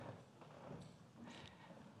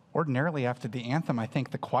Ordinarily, after the anthem, I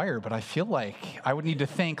thank the choir, but I feel like I would need to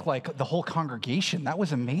thank like the whole congregation. That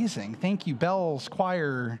was amazing. Thank you, bells,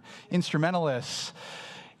 choir, instrumentalists.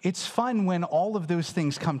 It's fun when all of those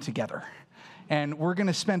things come together. And we're going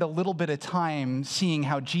to spend a little bit of time seeing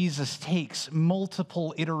how Jesus takes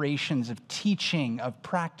multiple iterations of teaching, of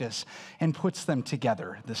practice, and puts them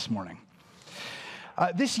together this morning.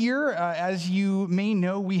 This year, as you may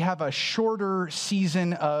know, we have a shorter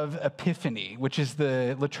season of Epiphany, which is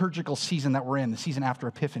the liturgical season that we're in, the season after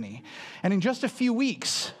Epiphany. And in just a few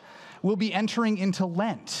weeks, we'll be entering into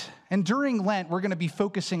Lent. And during Lent, we're going to be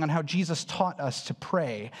focusing on how Jesus taught us to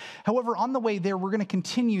pray. However, on the way there, we're going to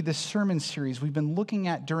continue this sermon series we've been looking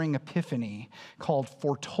at during Epiphany called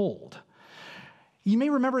Foretold. You may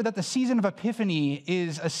remember that the season of Epiphany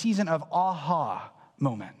is a season of aha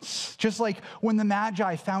moments. Just like when the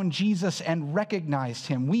Magi found Jesus and recognized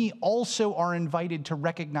him, we also are invited to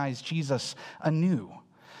recognize Jesus anew.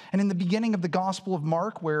 And in the beginning of the Gospel of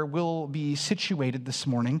Mark, where we'll be situated this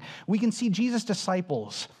morning, we can see Jesus'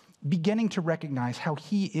 disciples beginning to recognize how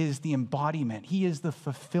he is the embodiment, he is the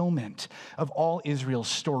fulfillment of all Israel's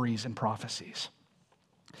stories and prophecies.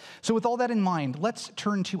 So with all that in mind, let's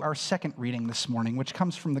turn to our second reading this morning, which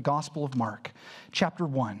comes from the Gospel of Mark, chapter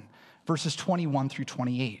 1, verses 21 through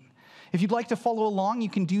 28. If you'd like to follow along, you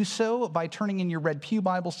can do so by turning in your Red Pew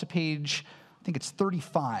Bibles to page, I think it's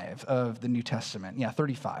 35 of the New Testament. Yeah,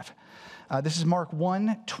 35. This is Mark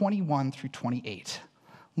 1, 21 through 28.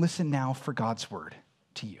 Listen now for God's word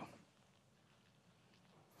to you.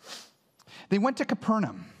 They went to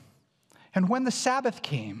Capernaum, and when the Sabbath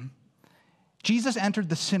came, Jesus entered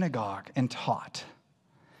the synagogue and taught.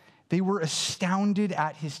 They were astounded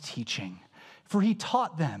at his teaching, for he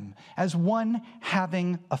taught them as one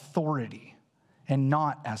having authority and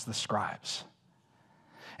not as the scribes.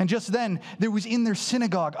 And just then, there was in their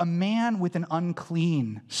synagogue a man with an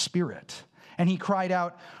unclean spirit. And he cried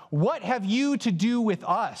out, "What have you to do with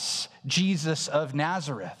us, Jesus of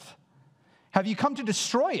Nazareth? Have you come to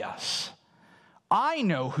destroy us? I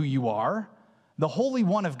know who you are, the Holy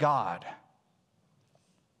One of God."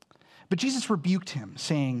 But Jesus rebuked him,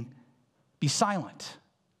 saying, "Be silent,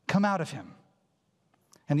 come out of him."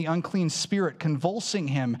 And the unclean spirit, convulsing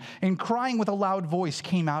him and crying with a loud voice,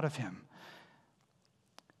 came out of him.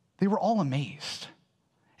 They were all amazed,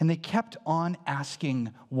 and they kept on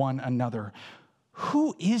asking one another,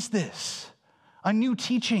 "Who is this? A new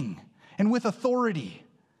teaching, and with authority.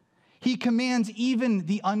 He commands even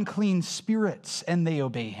the unclean spirits, and they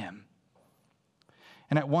obey him."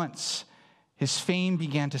 And at once, his fame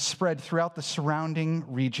began to spread throughout the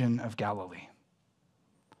surrounding region of Galilee.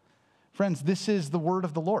 Friends, this is the word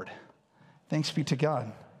of the Lord. Thanks be to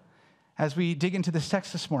God. As we dig into this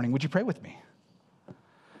text this morning, would you pray with me?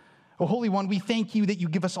 O Holy One, we thank you that you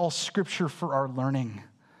give us all scripture for our learning.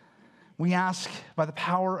 We ask by the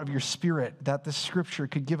power of your Spirit that this scripture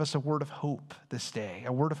could give us a word of hope this day,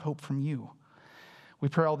 a word of hope from you. We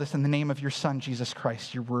pray all this in the name of your Son, Jesus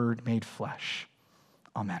Christ, your word made flesh.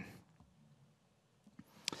 Amen.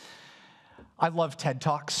 I love TED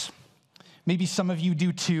Talks. Maybe some of you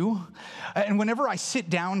do too. And whenever I sit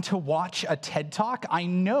down to watch a TED Talk, I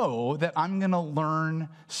know that I'm going to learn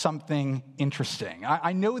something interesting.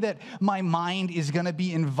 I know that my mind is going to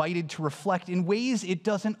be invited to reflect in ways it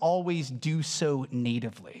doesn't always do so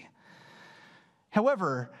natively.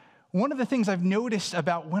 However, one of the things I've noticed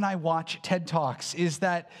about when I watch TED Talks is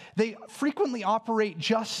that they frequently operate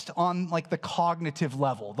just on like the cognitive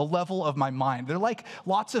level, the level of my mind. They're like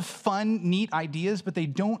lots of fun, neat ideas, but they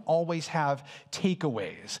don't always have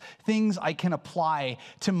takeaways, things I can apply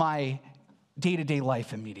to my day-to-day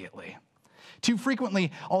life immediately. Too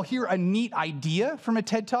frequently, I'll hear a neat idea from a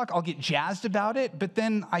TED Talk, I'll get jazzed about it, but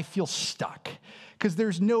then I feel stuck because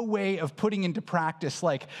there's no way of putting into practice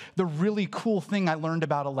like the really cool thing I learned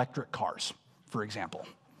about electric cars, for example.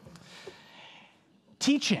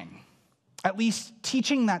 Teaching, at least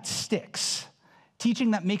teaching that sticks,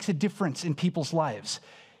 teaching that makes a difference in people's lives,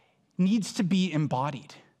 needs to be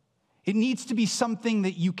embodied. It needs to be something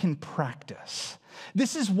that you can practice.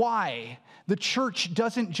 This is why the church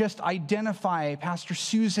doesn't just identify Pastor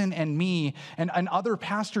Susan and me and other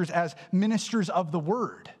pastors as ministers of the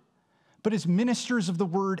word, but as ministers of the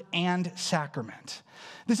word and sacrament.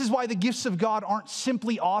 This is why the gifts of God aren't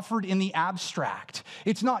simply offered in the abstract.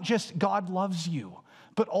 It's not just God loves you,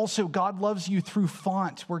 but also God loves you through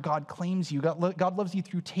font, where God claims you. God loves you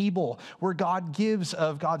through table, where God gives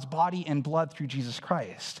of God's body and blood through Jesus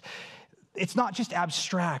Christ. It's not just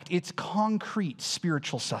abstract, it's concrete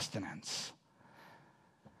spiritual sustenance.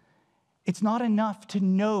 It's not enough to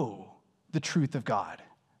know the truth of God.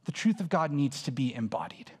 The truth of God needs to be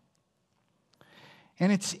embodied.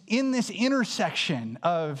 And it's in this intersection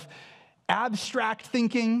of abstract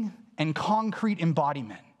thinking and concrete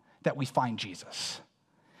embodiment that we find Jesus.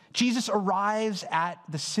 Jesus arrives at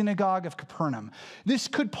the synagogue of Capernaum. This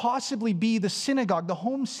could possibly be the synagogue, the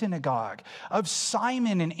home synagogue of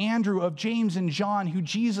Simon and Andrew, of James and John, who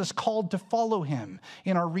Jesus called to follow him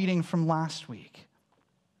in our reading from last week.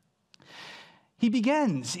 He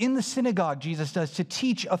begins in the synagogue, Jesus does, to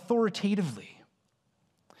teach authoritatively.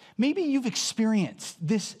 Maybe you've experienced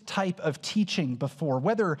this type of teaching before,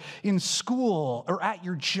 whether in school or at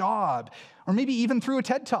your job, or maybe even through a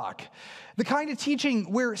TED Talk. The kind of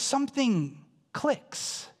teaching where something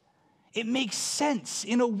clicks. It makes sense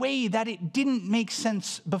in a way that it didn't make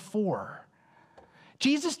sense before.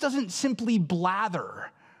 Jesus doesn't simply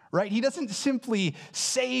blather, right? He doesn't simply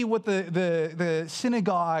say what the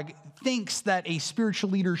synagogue thinks that a spiritual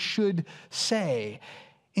leader should say.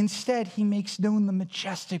 Instead, he makes known the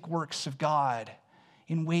majestic works of God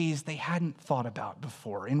in ways they hadn't thought about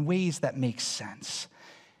before, in ways that make sense.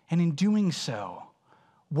 And in doing so,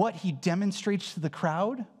 what he demonstrates to the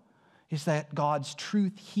crowd is that God's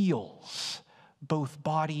truth heals both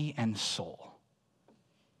body and soul.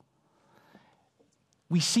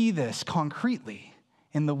 We see this concretely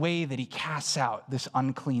in the way that he casts out this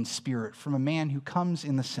unclean spirit from a man who comes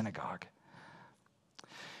in the synagogue.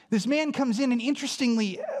 This man comes in, and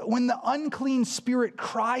interestingly, when the unclean spirit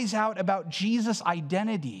cries out about Jesus'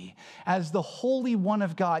 identity as the Holy One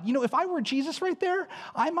of God, if I were Jesus right there,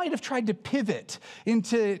 I might have tried to pivot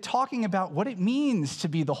into talking about what it means to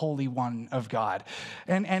be the Holy One of God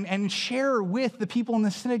and share with the people in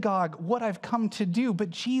the synagogue what I've come to do. But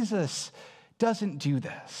Jesus doesn't do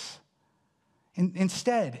this.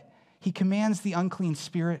 Instead, he commands the unclean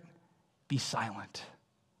spirit, be silent.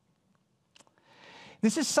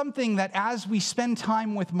 This is something that as we spend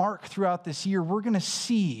time with Mark throughout this year, we're going to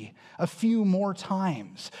see a few more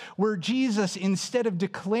times where Jesus, instead of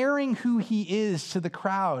declaring who he is to the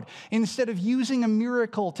crowd, instead of using a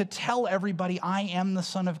miracle to tell everybody, I am the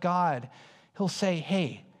Son of God, he'll say,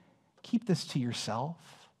 hey, keep this to yourself.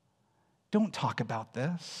 Don't talk about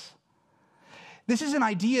this. This is an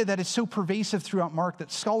idea that is so pervasive throughout Mark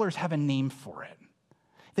that scholars have a name for it.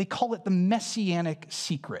 They call it the messianic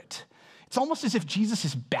secret. It's almost as if Jesus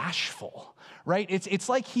is bashful, right? It's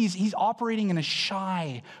like he's operating in a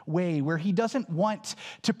shy way where he doesn't want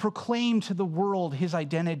to proclaim to the world his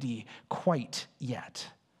identity quite yet.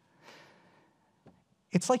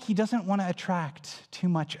 It's like he doesn't want to attract too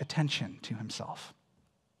much attention to himself.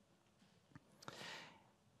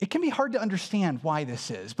 It can be hard to understand why this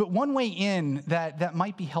is, but one way in that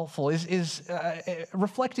might be helpful is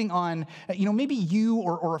reflecting on, maybe you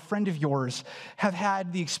or a friend of yours have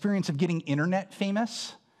had the experience of getting internet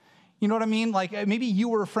famous. You know what I mean? Like maybe you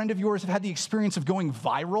or a friend of yours have had the experience of going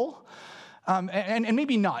viral. And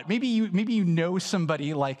maybe not. Maybe you know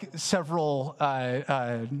somebody like several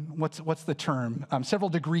what's the term? Several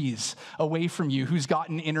degrees away from you who's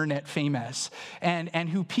gotten internet famous, and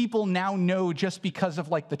who people now know just because of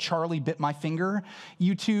like the Charlie Bit My Finger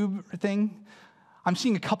YouTube thing. I'm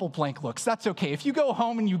seeing a couple blank looks. That's okay. If you go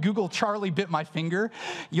home and you Google Charlie Bit My Finger,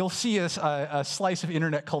 you'll see a slice of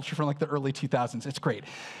internet culture from like the early 2000s. It's great.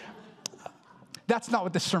 That's not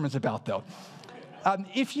what this sermon's about, though.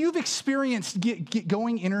 If you've experienced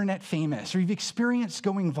going internet famous, or you've experienced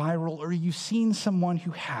going viral, or you've seen someone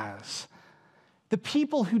who has, the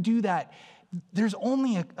people who do that, there's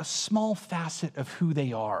only a small facet of who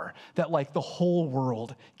they are that like the whole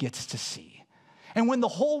world gets to see. And when the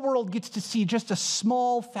whole world gets to see just a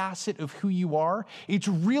small facet of who you are, it's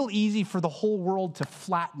real easy for the whole world to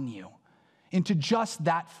flatten you into just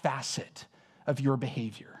that facet of your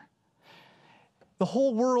behavior. The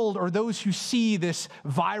whole world, or those who see this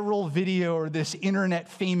viral video or this internet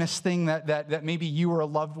famous thing that maybe you or a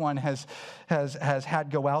loved one has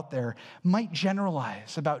had go out there, might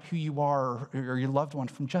generalize about who you are or your loved one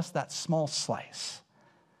from just that small slice.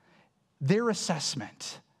 Their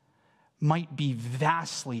assessment might be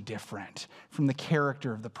vastly different from the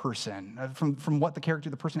character of the person, from what the character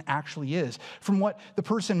of the person actually is, from what the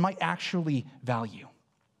person might actually value.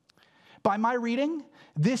 By my reading,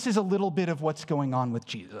 this is a little bit of what's going on with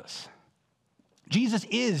Jesus. Jesus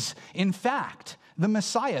is, in fact, the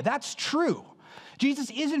Messiah. That's true.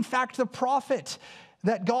 Jesus is, in fact, the prophet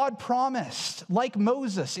that God promised, like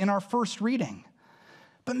Moses in our first reading.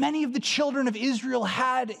 But many of the children of Israel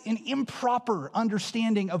had an improper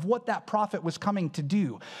understanding of what that prophet was coming to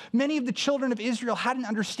do. Many of the children of Israel had an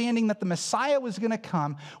understanding that the Messiah was going to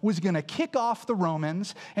come, was going to kick off the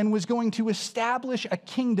Romans, and was going to establish a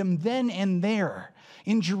kingdom then and there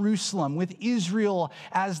in Jerusalem with Israel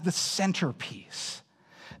as the centerpiece.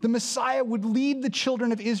 The Messiah would lead the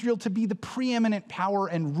children of Israel to be the preeminent power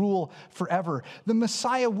and rule forever. The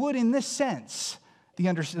Messiah would, in this sense,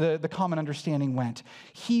 the common understanding went,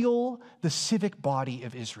 heal the civic body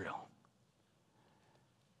of Israel.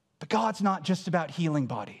 But God's not just about healing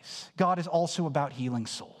bodies. God is also about healing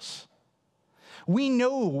souls. We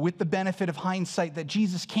know with the benefit of hindsight that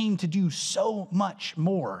Jesus came to do so much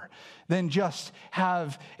more than just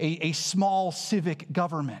have a small civic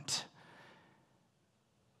government.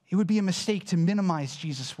 It would be a mistake to minimize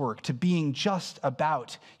Jesus' work to being just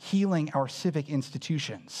about healing our civic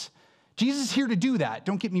institutions. Jesus is here to do that,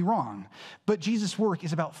 don't get me wrong, but Jesus' work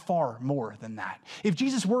is about far more than that. If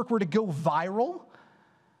Jesus' work were to go viral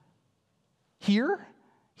here,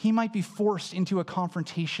 he might be forced into a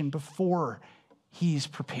confrontation before he's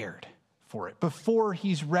prepared for it, before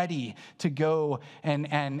he's ready to go and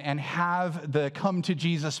have the come to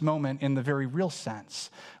Jesus moment in the very real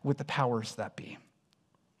sense with the powers that be.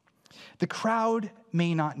 The crowd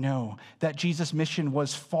may not know that Jesus' mission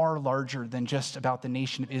was far larger than just about the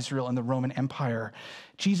nation of Israel and the Roman Empire.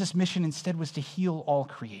 Jesus' mission instead was to heal all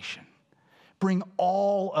creation, bring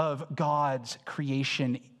all of God's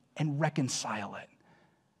creation and reconcile it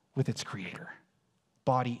with its creator,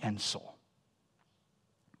 body and soul.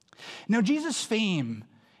 Now, Jesus' fame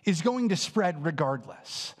is going to spread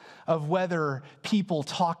regardless of whether people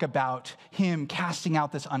talk about him casting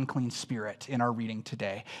out this unclean spirit in our reading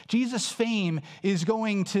today. Jesus' fame is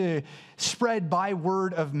going to spread by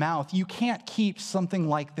word of mouth. You can't keep something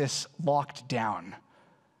like this locked down.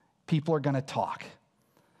 People are going to talk.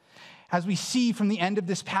 As we see from the end of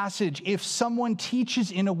this passage, if someone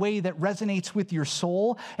teaches in a way that resonates with your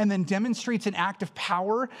soul and then demonstrates an act of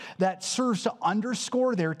power that serves to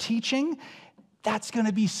underscore their teaching, that's going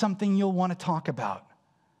to be something you'll want to talk about.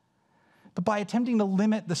 But by attempting to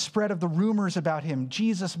limit the spread of the rumors about him,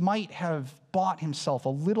 Jesus might have bought himself a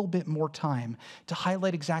little bit more time to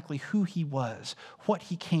highlight exactly who he was, what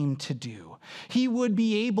he came to do. He would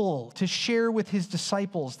be able to share with his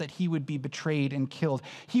disciples that he would be betrayed and killed.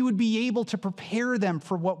 He would be able to prepare them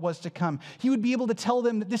for what was to come. He would be able to tell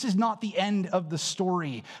them that this is not the end of the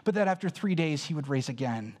story, but that after 3 days he would rise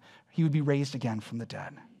again. He would be raised again from the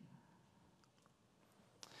dead.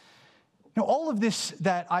 Now, all of this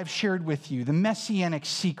that I've shared with you, the messianic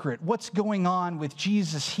secret, what's going on with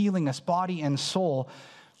Jesus healing us body and soul,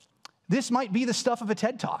 this might be the stuff of a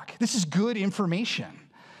TED Talk. This is good information.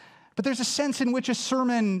 But there's a sense in which a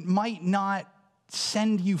sermon might not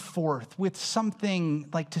send you forth with something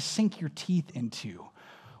like to sink your teeth into.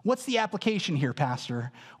 What's the application here,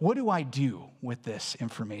 Pastor? What do I do with this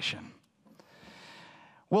information?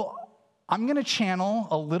 Well, I'm going to channel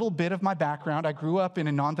a little bit of my background. I grew up in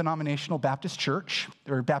a non-denominational Baptist church,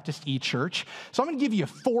 or Baptist E-church. So I'm going to give you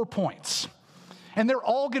 4 points. And they're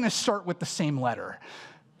all going to start with the same letter.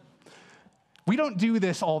 We don't do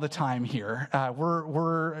this all the time here.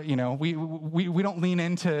 We don't lean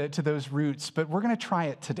into those roots, but we're going to try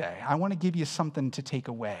it today. I want to give you something to take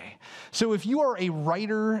away. So if you are a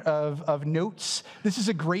writer of notes, this is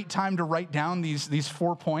a great time to write down these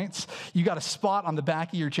 4 points. You got a spot on the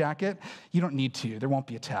back of your jacket. You don't need to. There won't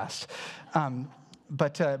be a test.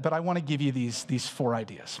 But I want to give you these 4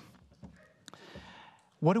 ideas.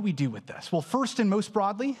 What do we do with this? Well, first and most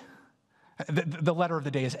broadly, the letter of the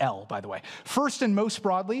day is L, by the way. First and most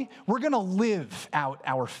broadly, we're going to live out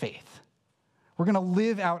our faith. We're going to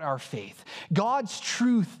live out our faith. God's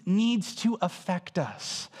truth needs to affect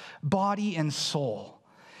us, body and soul.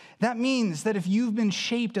 That means that if you've been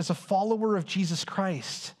shaped as a follower of Jesus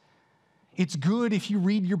Christ, it's good if you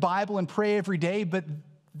read your Bible and pray every day, but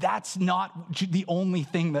that's not the only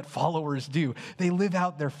thing that followers do. They live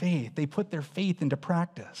out their faith. They put their faith into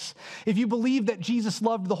practice. If you believe that Jesus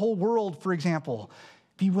loved the whole world, for example,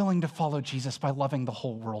 be willing to follow Jesus by loving the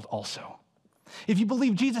whole world also. If you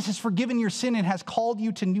believe Jesus has forgiven your sin and has called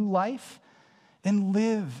you to new life, then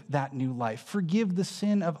live that new life. Forgive the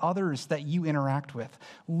sin of others that you interact with.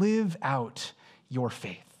 Live out your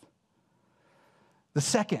faith. The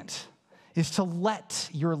second is to let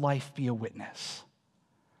your life be a witness.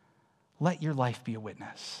 Let your life be a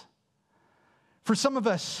witness. For some of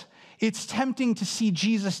us, it's tempting to see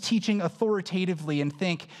Jesus teaching authoritatively and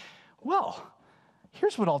think, well,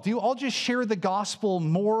 here's what I'll do. I'll just share the gospel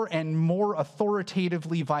more and more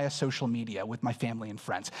authoritatively via social media with my family and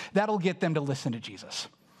friends. That'll get them to listen to Jesus.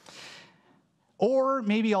 Or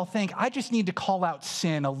maybe I'll think, I just need to call out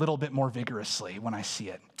sin a little bit more vigorously when I see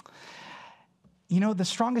it. You know, the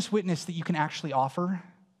strongest witness that you can actually offer,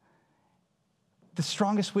 the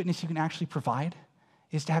strongest witness you can actually provide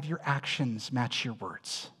is to have your actions match your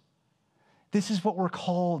words. This is what we're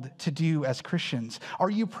called to do as Christians. Are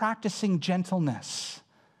you practicing gentleness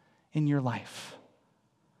in your life?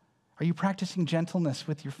 Are you practicing gentleness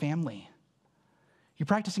with your family? Are you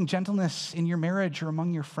practicing gentleness in your marriage or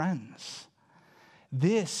among your friends?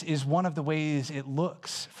 This is one of the ways it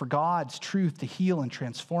looks for God's truth to heal and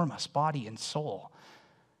transform us, body and soul.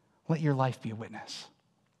 Let your life be a witness.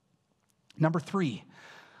 Number 3,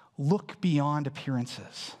 look beyond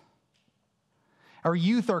appearances. Our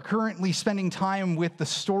youth are currently spending time with the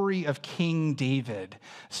story of King David,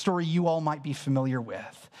 a story you all might be familiar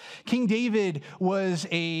with. King David was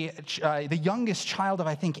the youngest child of,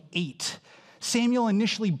 I think, 8. Samuel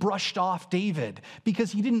initially brushed off David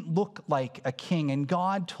because he didn't look like a king, and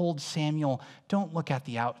God told Samuel, don't look at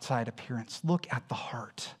the outside appearance, look at the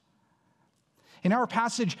heart. In our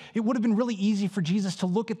passage, it would have been really easy for Jesus to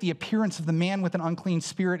look at the appearance of the man with an unclean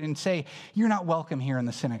spirit and say, you're not welcome here in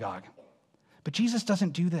the synagogue. But Jesus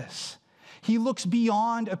doesn't do this. He looks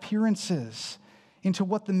beyond appearances into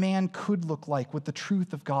what the man could look like with the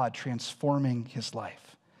truth of God transforming his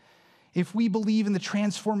life. If we believe in the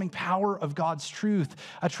transforming power of God's truth,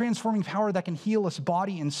 a transforming power that can heal us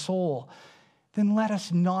body and soul, then let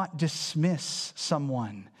us not dismiss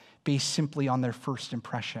someone based simply on their first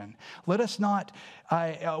impression. Let us not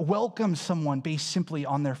welcome someone based simply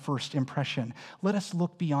on their first impression. Let us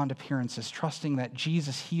look beyond appearances, trusting that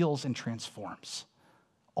Jesus heals and transforms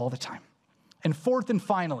all the time. And fourth and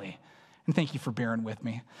finally, and thank you for bearing with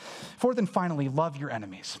me, fourth and finally, love your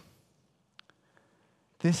enemies.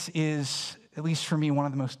 This is, at least for me, one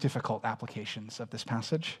of the most difficult applications of this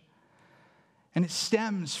passage. And it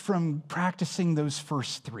stems from practicing those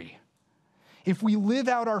first 3. If we live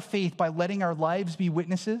out our faith by letting our lives be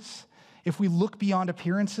witnesses, if we look beyond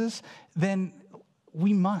appearances, then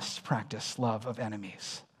we must practice love of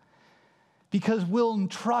enemies. Because we'll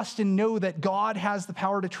trust and know that God has the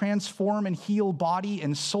power to transform and heal body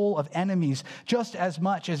and soul of enemies just as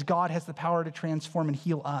much as God has the power to transform and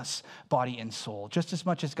heal us, body and soul, just as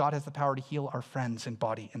much as God has the power to heal our friends in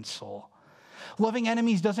body and soul. Loving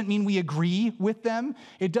enemies doesn't mean we agree with them.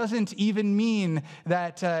 It doesn't even mean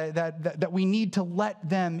that we need to let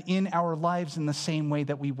them in our lives in the same way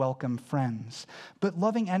that we welcome friends. But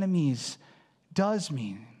loving enemies does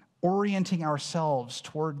mean orienting ourselves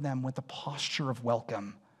toward them with a posture of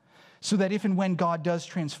welcome, so that if and when God does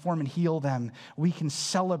transform and heal them, we can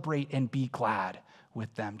celebrate and be glad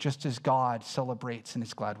with them, just as God celebrates and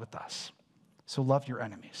is glad with us. So love your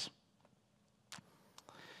enemies.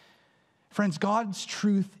 Friends, God's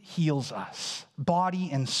truth heals us,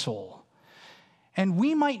 body and soul. And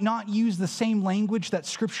we might not use the same language that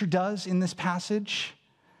Scripture does in this passage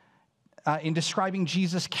in describing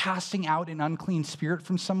Jesus casting out an unclean spirit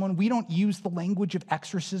from someone. We don't use the language of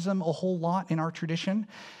exorcism a whole lot in our tradition,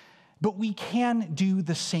 but we can do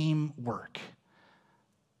the same work.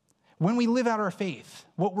 When we live out our faith,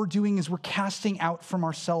 what we're doing is we're casting out from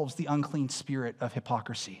ourselves the unclean spirit of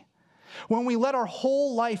hypocrisy. When we let our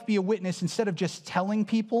whole life be a witness instead of just telling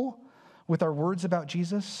people with our words about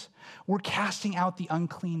Jesus, we're casting out the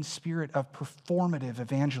unclean spirit of performative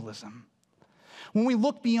evangelism. When we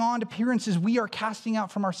look beyond appearances, we are casting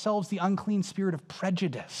out from ourselves the unclean spirit of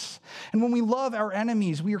prejudice. And when we love our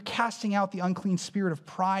enemies, we are casting out the unclean spirit of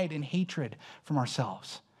pride and hatred from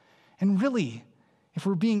ourselves. And really, if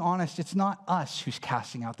we're being honest, it's not us who's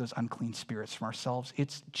casting out those unclean spirits from ourselves.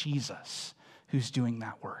 It's Jesus who's doing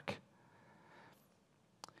that work.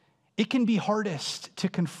 It can be hardest to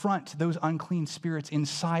confront those unclean spirits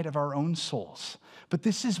inside of our own souls. But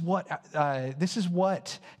this is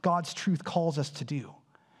what God's truth calls us to do.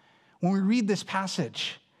 When we read this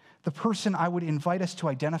passage, the person I would invite us to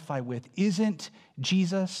identify with isn't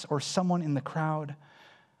Jesus or someone in the crowd,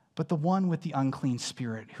 but the one with the unclean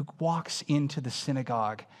spirit who walks into the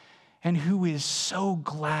synagogue and who is so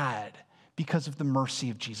glad because of the mercy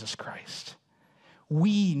of Jesus Christ.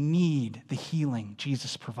 We need the healing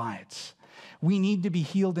Jesus provides. We need to be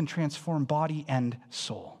healed and transformed body and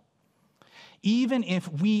soul. Even if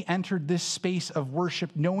we entered this space of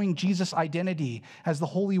worship knowing Jesus' identity as the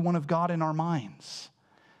Holy One of God in our minds,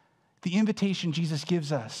 the invitation Jesus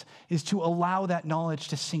gives us is to allow that knowledge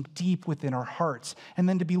to sink deep within our hearts and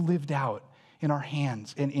then to be lived out in our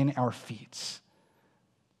hands and in our feet.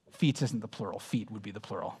 Feet isn't the plural. Feet would be the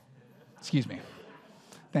plural. Excuse me.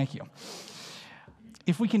 Thank you.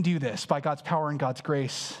 If we can do this by God's power and God's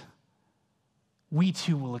grace, we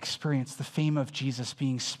too will experience the fame of Jesus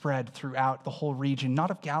being spread throughout the whole region, not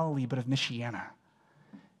of Galilee, but of Michiana.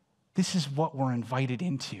 This is what we're invited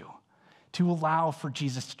into, to allow for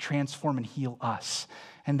Jesus to transform and heal us,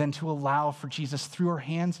 and then to allow for Jesus through our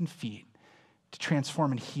hands and feet to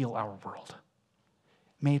transform and heal our world.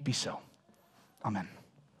 May it be so. Amen.